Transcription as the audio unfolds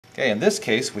Okay, in this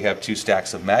case we have two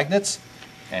stacks of magnets,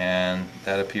 and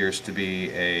that appears to be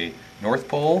a north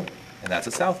pole and that's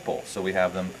a south pole. So we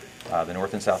have them, the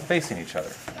north and south, facing each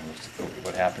other. And let's look at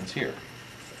what happens here.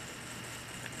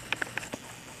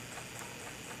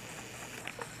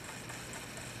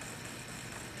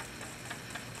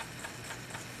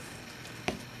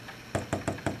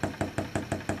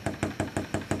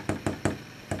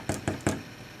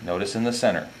 Notice in the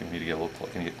center, you need to get a little,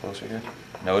 can you get closer here?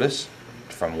 Notice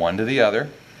from one to the other.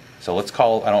 So let's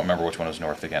call, I don't remember which one was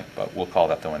north again, but we'll call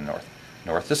that the one north.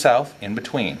 North to south, in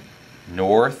between.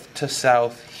 North to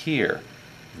south here.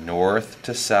 North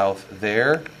to south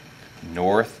there.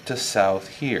 North to south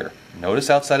here. Notice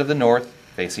outside of the north,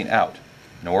 facing out.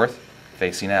 North,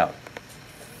 facing out.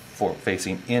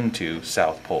 Facing into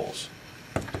south poles.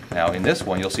 Now in this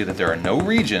one, you'll see that there are no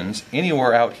regions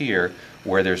anywhere out here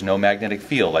where there's no magnetic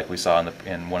field like we saw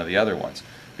in one of the other ones,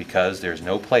 because there's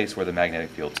no place where the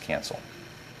magnetic fields cancel.